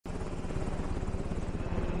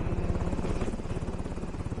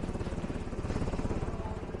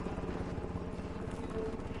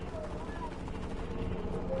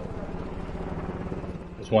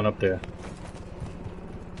one up there.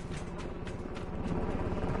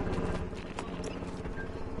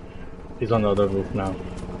 He's on the other roof now.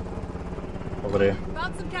 Over there.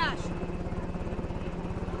 Found some cash.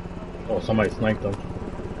 Oh, somebody sniped him.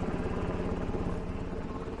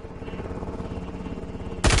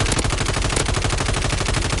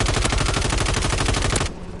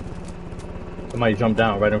 Somebody jumped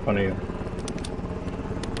down right in front of you.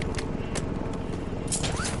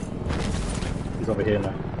 He's over here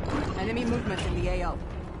now. Enemy movement in the AO.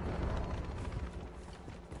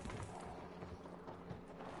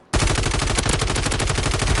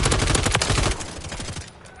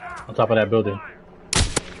 On top of that building.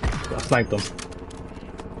 I sniped him.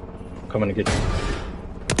 Coming to get you.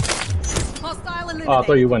 Hostile eliminated. Oh, I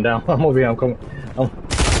thought you went down. I'm over here. I'm coming. Oh,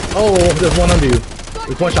 there's one under you.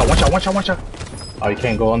 There's one shot. One shot. One shot. One shot. Oh, you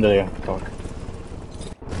can't go under there. Fuck.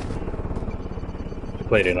 You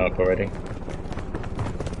played it up already.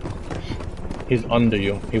 He's under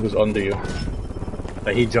you. He was under you.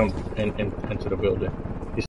 Like he jumped into the building.